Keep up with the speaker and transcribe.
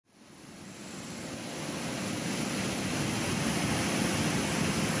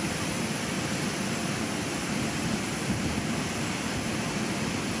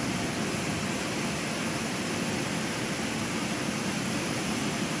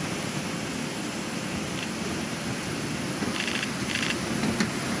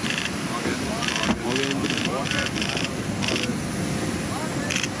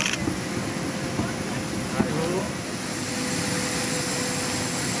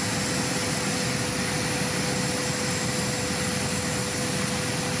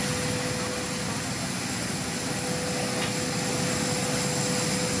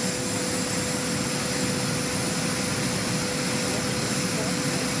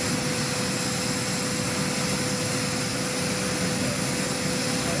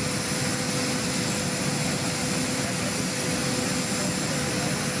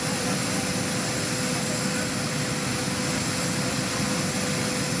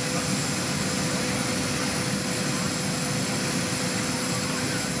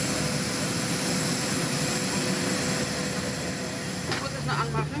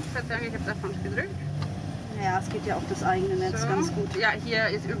Verzeihung, ich habe da falsch gedrückt. Ja, es geht ja auf das eigene Netz so. ganz gut. Ja, hier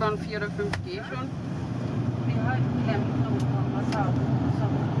ist über ein 4 oder 5G schon.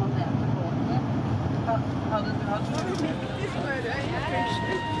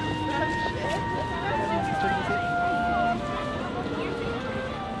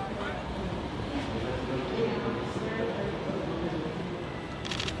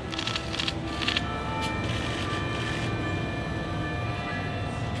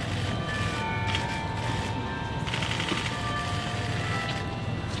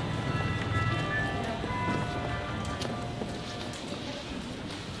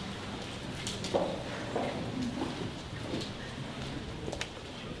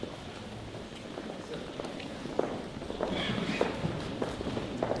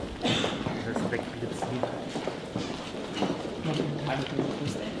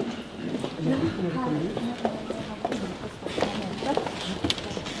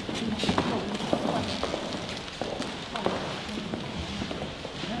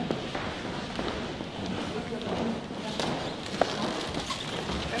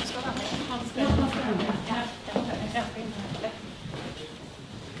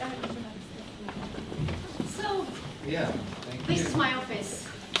 This is my office.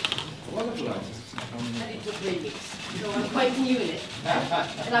 Wonderful. And it was really so I'm quite new in it.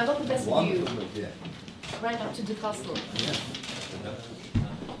 And I've got the best view right up to the castle.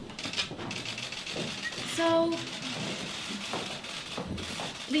 So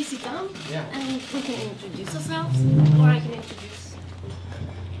please sit down and we can introduce ourselves, or I can introduce.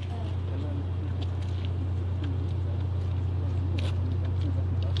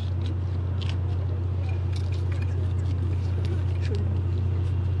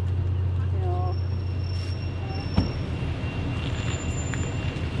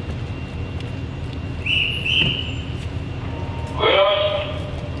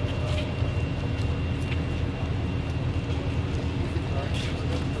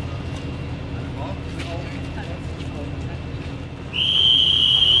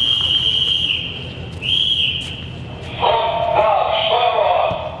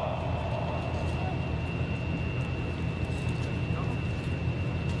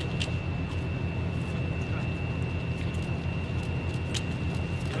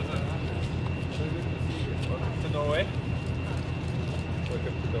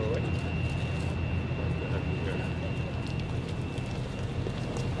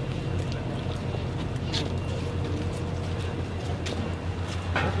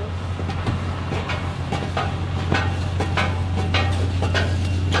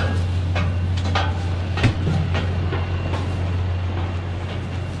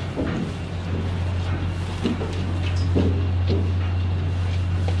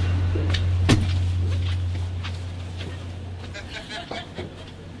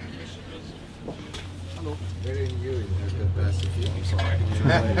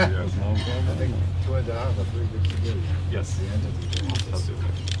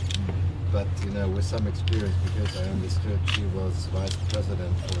 But with some experience, because I understood she was vice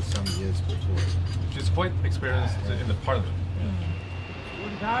president for some years before. She's quite experienced in the parliament.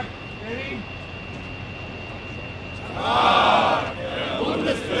 Guten Tag, Neben. Der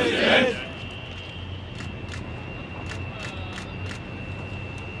Bundespräsident!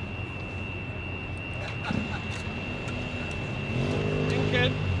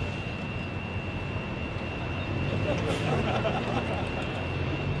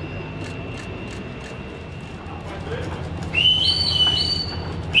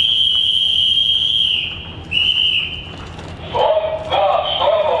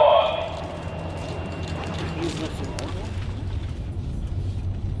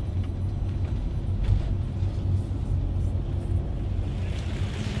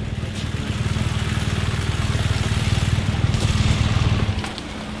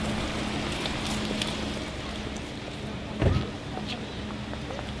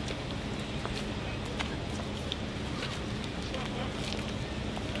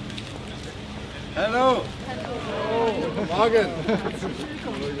 Hallo! Guten Morgen!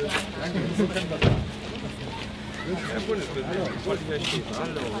 Herr Bundespräsident, ich wollte hier stehen.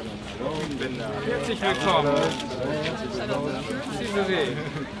 Hallo. Herzlich willkommen. Schön, Sie zu sehen.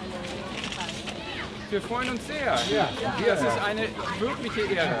 Wir freuen uns sehr. Das ist eine wirkliche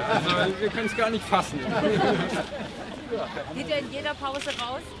Ehre. Also wir können es gar nicht fassen. Geht ihr in jeder Pause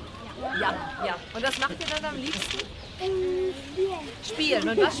raus? Ja, ja. Und was macht ihr dann am liebsten? Spielen.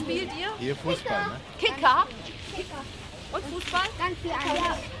 Und was spielt ihr? Hier Fußball, ne? Kicker? Und Fußball? Ganz viel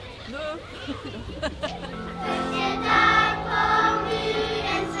Eier. Nö.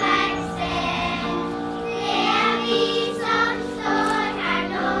 Der wie som står her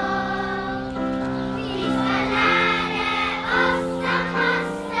nå.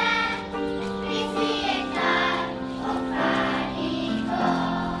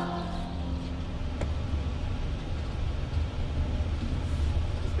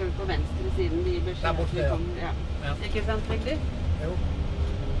 Vi kom, ja. Ikke sant, riktig? Jo.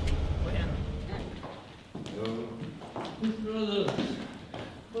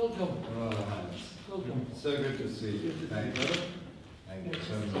 Welcome. Welcome. So good to see you. Thank you. Thank you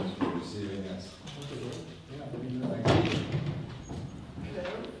so much for receiving us. Thank you.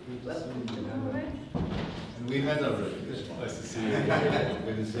 And we met already. Nice to see you again.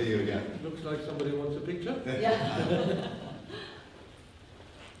 Good to see you again. Looks like somebody wants a picture. Yeah.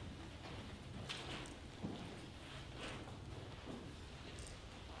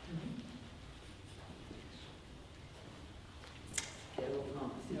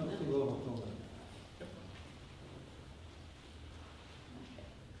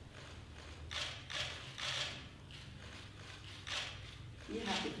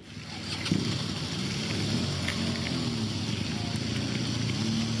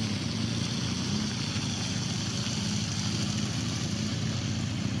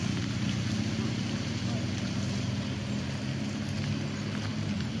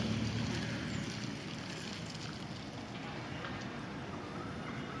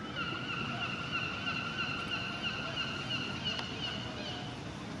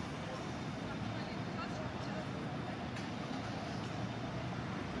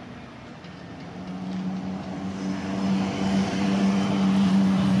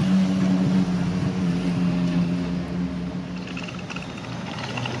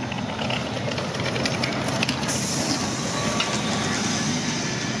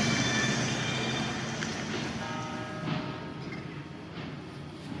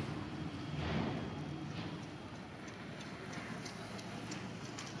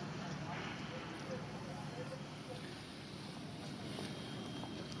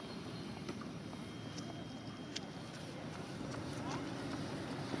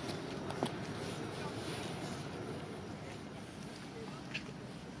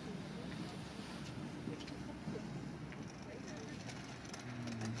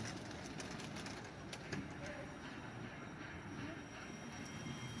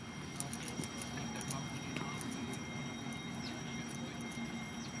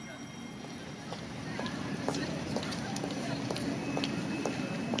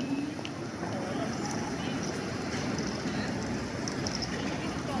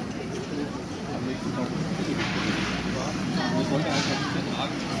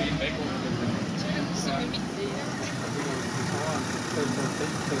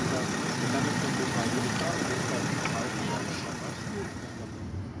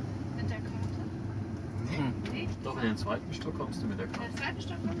 Doch, in den zweiten Stock kommst du mit der Karte. Der zweite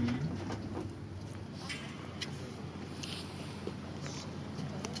Stock kommt?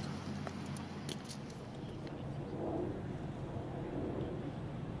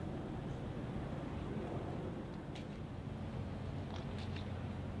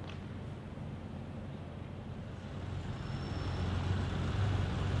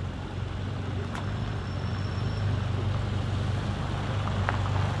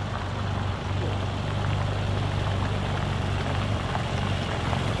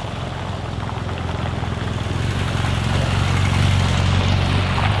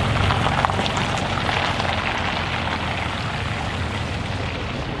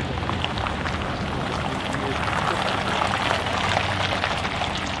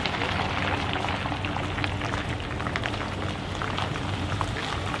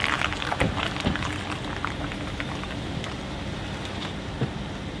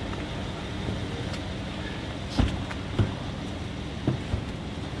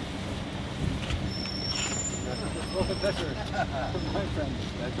 Pleasure. My friend.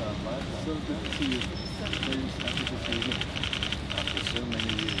 So good to see you. Very happy to see you after so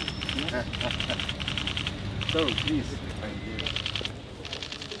many years. So, please. Thank you.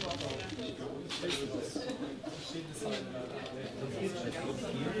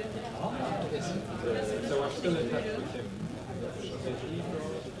 So I'm still in touch with him.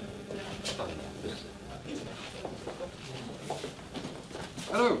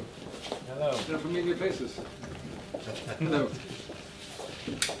 Hello. Hello. They're familiar faces. Hello.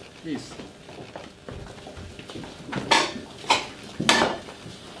 Please.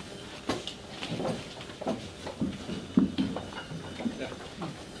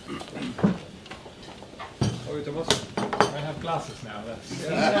 Oh, Thomas. I have glasses now. That's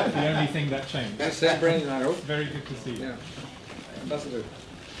the only thing that changed. Same brain, I hope. Very good to see you. Yeah. Ambassador.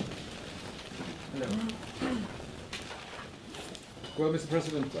 Hello. Well, Mr.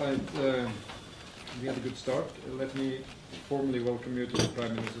 President, we had a good start. Let me formally welcome you to the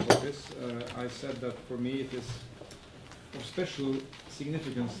Prime Minister's office. I said that for me it is of special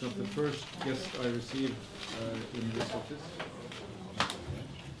significance that the first guest I received in this office.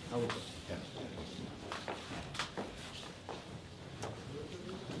 How was it?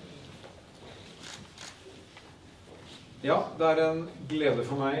 Ja, det er en glede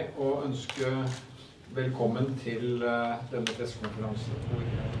for meg å ønske velkommen til denne pressekonferansen.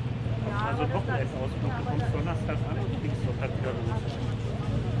 Also Wochenendausflug kommt donnerstags an und Pfingstsonntag wieder los.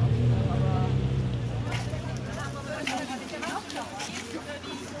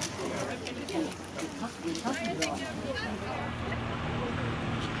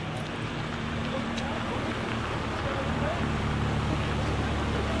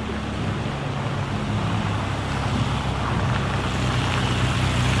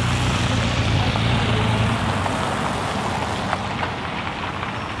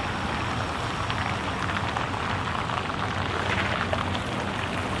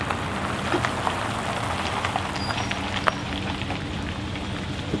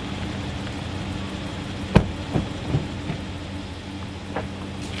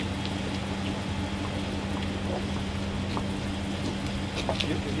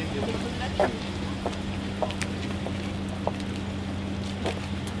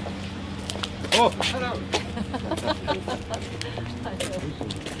 Oh, hello.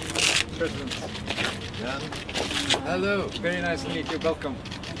 President. Jan. Hello. Very nice to meet you. Welcome.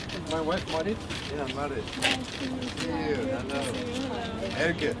 My wife, Marit. Yeah, Marit. See you. Hello.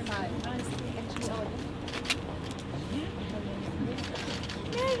 Elke.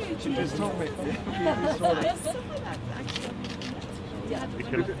 She just told me.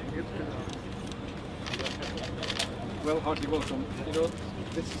 Well, heartily welcome. You know,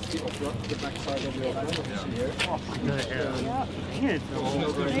 this is the opera, the back side of the opera, what you see here.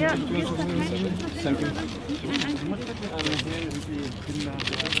 Thank you.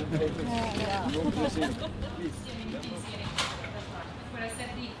 When I said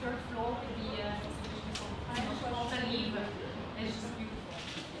the third floor would be Neben. It's just beautiful.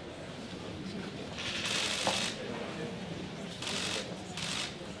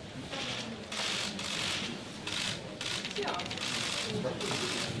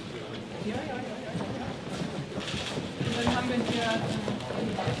 Dann haben wir hier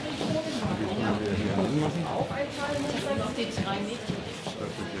auch ein Teil, das steht rein nicht.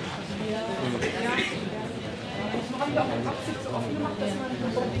 Ja. Ich habe auch Absicht so offen gemacht, dass man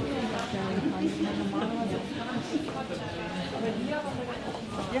Dinge normalerweise hat. Aber hier haben wir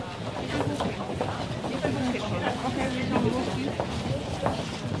ja.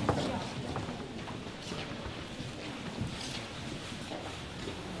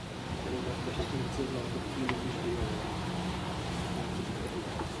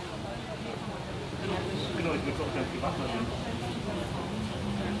 Genau, ich würde es auch ganz privat machen.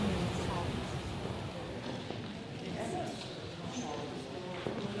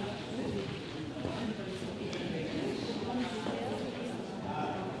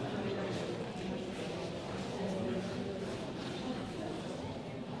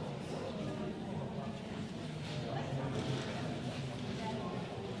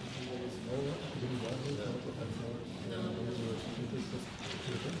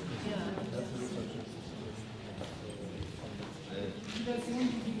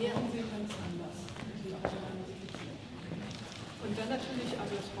 Und dann natürlich,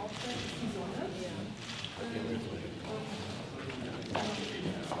 also das Hauptwerk ist die Sonne.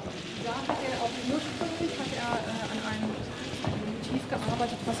 Da hat er auch ursprünglich an einem Motiv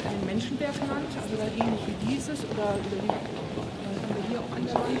gearbeitet, was er den Menschenberg nannte, also dann ähnlich wie dieses oder wie haben wir hier auch an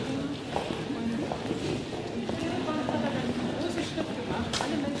der Wand. Und irgendwann hat er dann einen großen Schritt gemacht,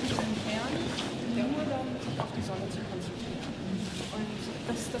 alle Menschen zu entfernen, nur dann sich auf die Sonne zu konzentrieren. Und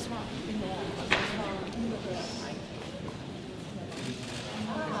das war enorm, also das war ungehört eigentlich.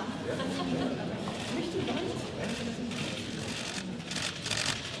 Nicht so ganz.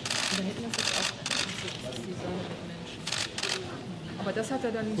 Da hätten wir es jetzt auch die Sonne mit Menschen. Aber das hat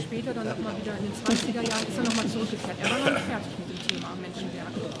er dann später dann nochmal wieder in den 20er Jahren ist er nochmal zurückgekehrt. Er war noch nicht fertig mit dem Thema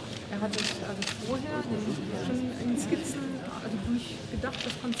Menschenwerk. Er hat es also vorher schon in Skizzen also durchgedacht,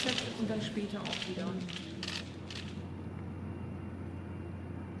 das Konzept, und dann später auch wieder.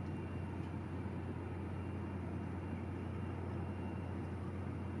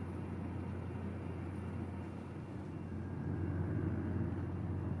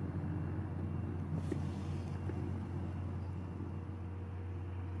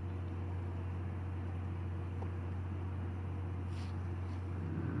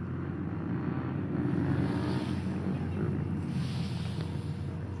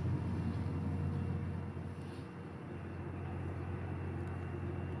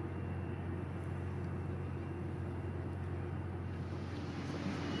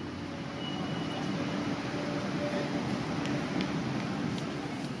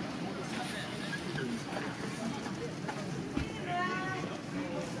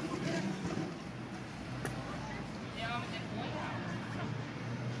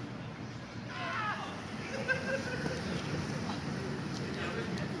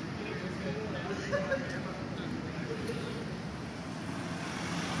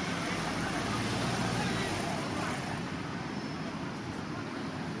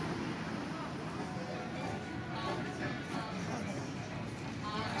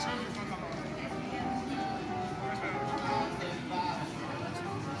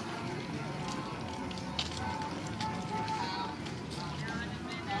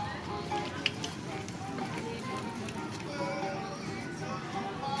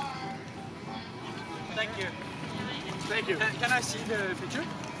 Thank you. Can I see the picture?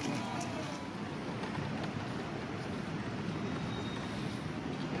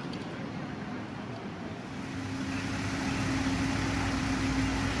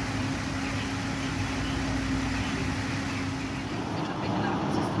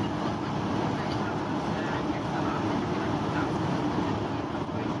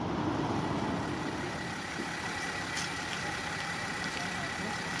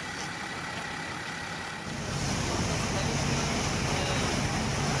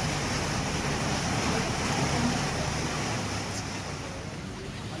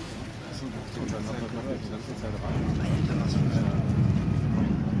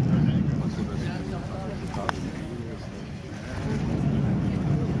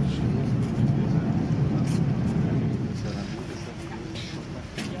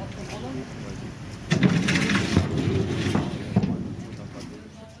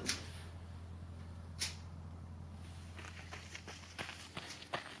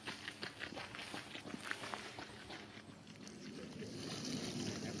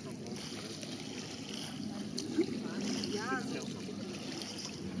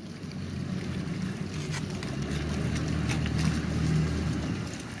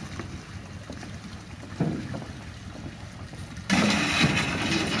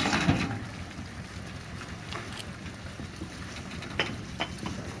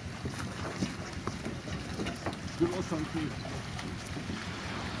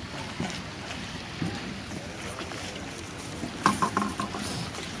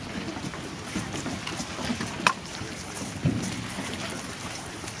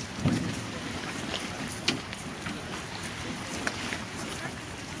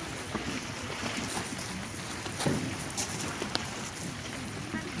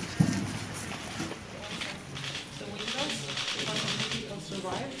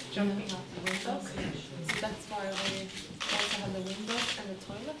 Jumping out the windows. So that's why we also have the windows and the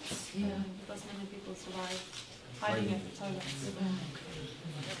toilets, because many people survive hiding at the toilets.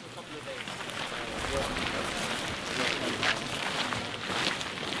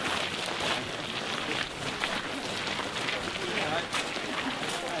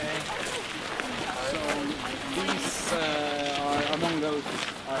 So these are among those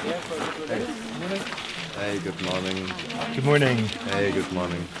are here for the today. Hey, good morning. Good morning. Hey, good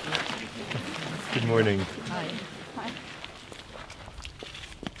morning. Good morning. Hi. Hi.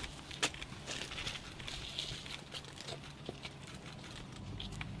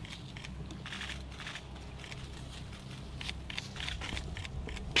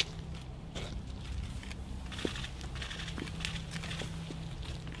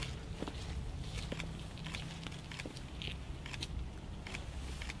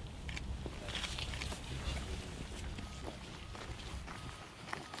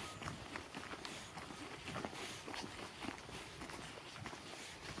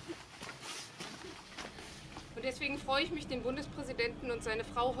 Und deswegen freue ich mich, den Bundespräsidenten und seine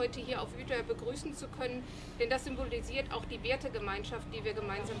Frau heute hier auf Utøya begrüßen zu können, denn das symbolisiert auch die Wertegemeinschaft, die wir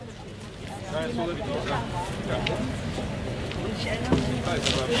gemeinsam vertreten.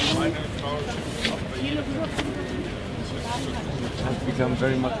 It has become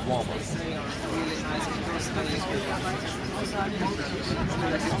very much warmer.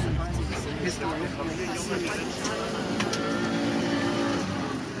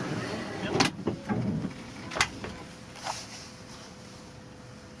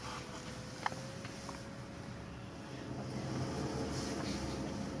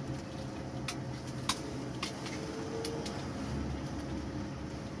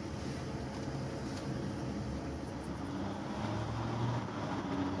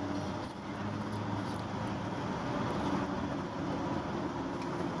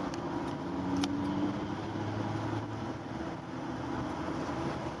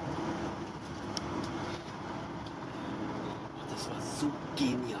 So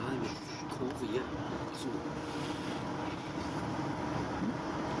genial mit dieser Kurve hier. So.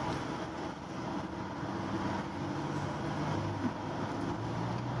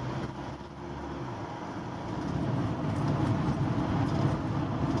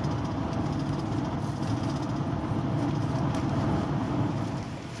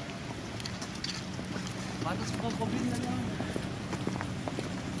 War das Frau Büdenbender?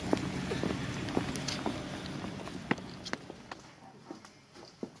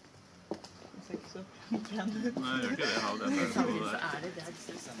 Nej, jag kan det ha den här.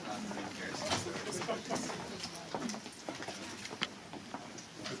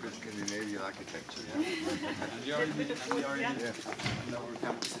 Scandinavian architecture, yeah. And we already our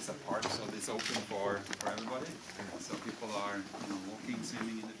campus is apart, so it's open for everybody. So people are walking,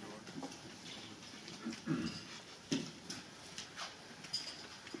 swimming in the shore.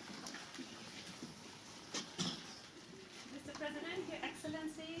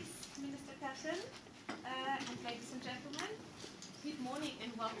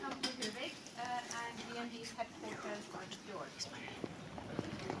 and welcome to Nürnberg and BND's headquarters on yours.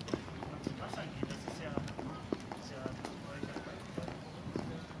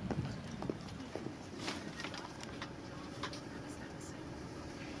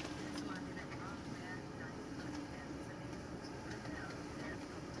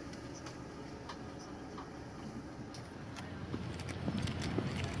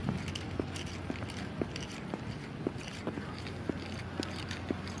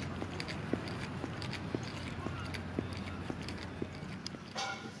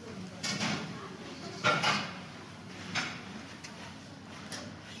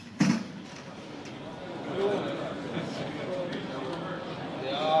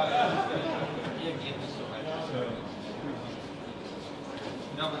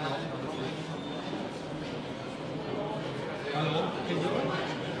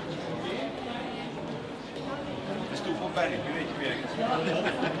 Det stod på verkligen inte vägen.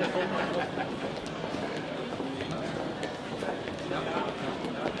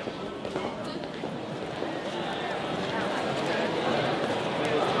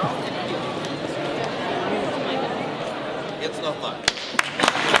 Jetzt nochmal.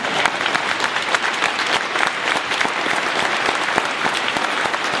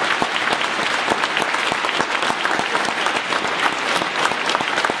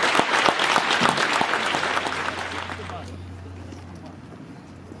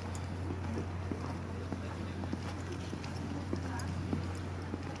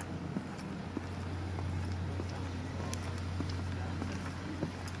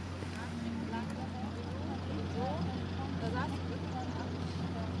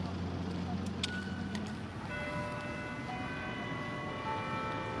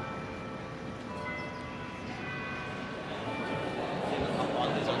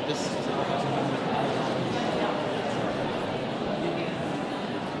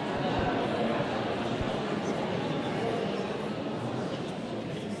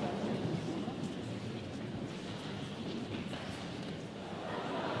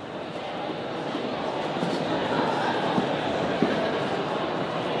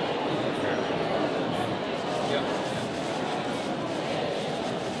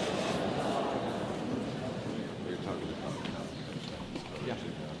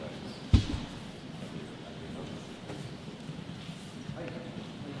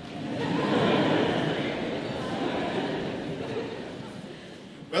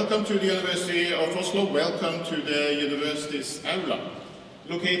 Welcome to the University of Oslo, welcome to the university's aula,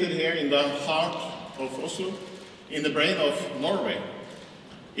 located here in the heart of Oslo, in the brain of Norway.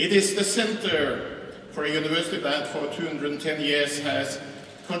 It is the center for a university that for 210 years has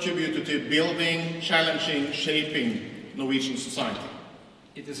contributed to building, challenging, shaping Norwegian society.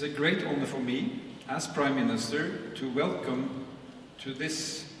 It is a great honor for me, as Prime Minister, to welcome to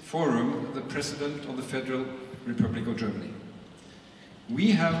this forum the President of the Federal Republic of Germany.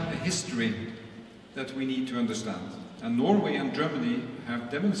 We have a history that we need to understand, and Norway and Germany have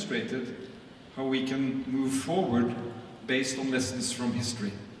demonstrated how we can move forward based on lessons from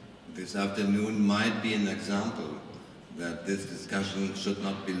history. This afternoon might be an example that this discussion should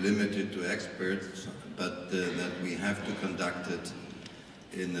not be limited to experts, but that we have to conduct it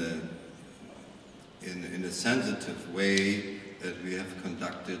in a sensitive way that we have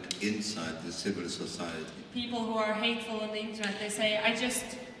conducted inside the civil society. People who are hateful on the internet, they say, I just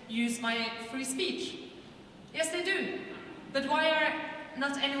use my free speech. Yes, they do. But why are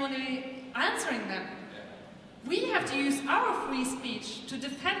not anyone answering them? We have to use our free speech to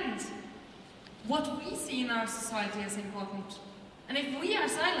defend what we see in our society as important. And if we are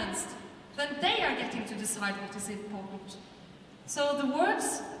silenced, then they are getting to decide what is important. So the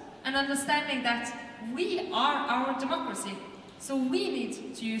words and understanding that we are our democracy, so we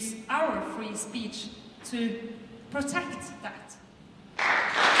need to use our free speech to protect that.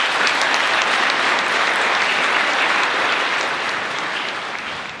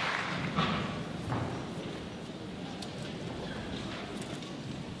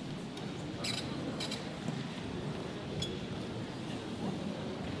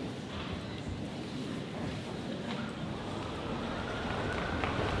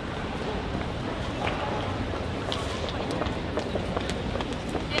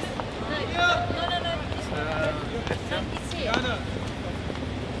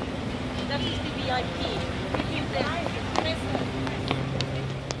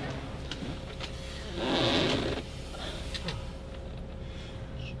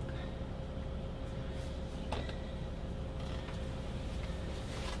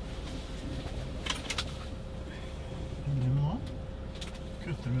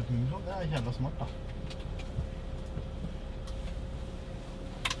 Kutter du ut munnen? Det er jævla smart, da.